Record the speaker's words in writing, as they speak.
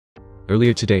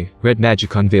Earlier today, Red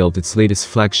Magic unveiled its latest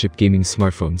flagship gaming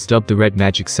smartphones dubbed the Red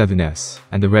Magic 7S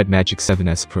and the Red Magic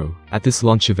 7S Pro. At this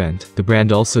launch event, the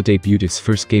brand also debuted its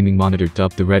first gaming monitor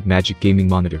dubbed the Red Magic Gaming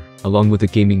Monitor, along with a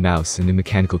gaming mouse and a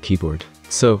mechanical keyboard.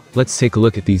 So, let's take a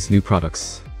look at these new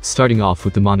products. Starting off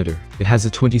with the monitor, it has a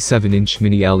 27-inch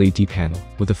mini LED panel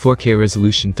with a 4K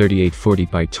resolution 3840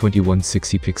 by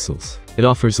 2160 pixels. It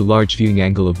offers a large viewing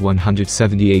angle of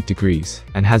 178 degrees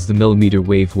and has the millimeter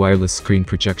wave wireless screen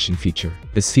projection feature.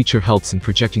 This feature helps in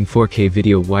projecting 4K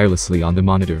video wirelessly on the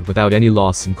monitor without any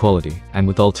loss in quality and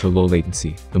with ultra-low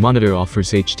latency. The monitor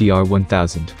offers HDR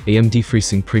 1000, AMD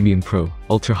FreeSync Premium Pro,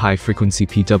 ultra-high frequency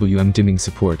PWM dimming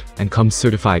support, and comes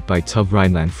certified by TÜV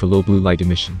Rheinland for low blue light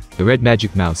emission. The Red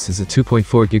Magic mouse is a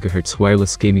 2.4 GHz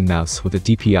wireless gaming mouse with a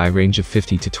DPI range of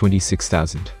 50 to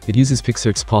 26,000. It uses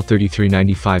Pixart's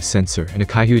PAL3395 sensor and a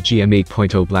Kaihua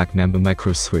GM8.0 Black Mamba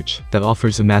micro switch that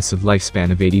offers a massive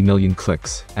lifespan of 80 million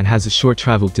clicks and has a short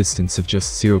travel distance of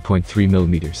just 0.3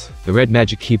 mm. The Red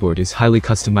Magic keyboard is highly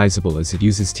customizable as it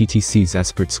uses TTC's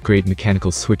experts grade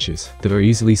mechanical switches that are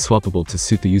easily swappable to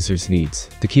suit the user's needs.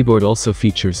 The keyboard also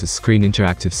features a screen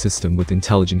interactive system with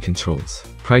intelligent controls.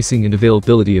 Pricing and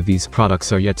availability of these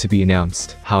products are yet to be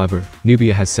announced. However,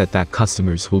 Nubia has said that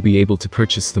customers will be able to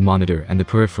purchase the monitor and the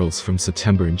peripherals from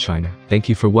September in China. Thank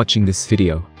you for watching this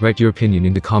video. Write your opinion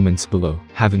in the comments below.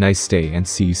 Have a nice day and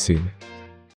see you soon.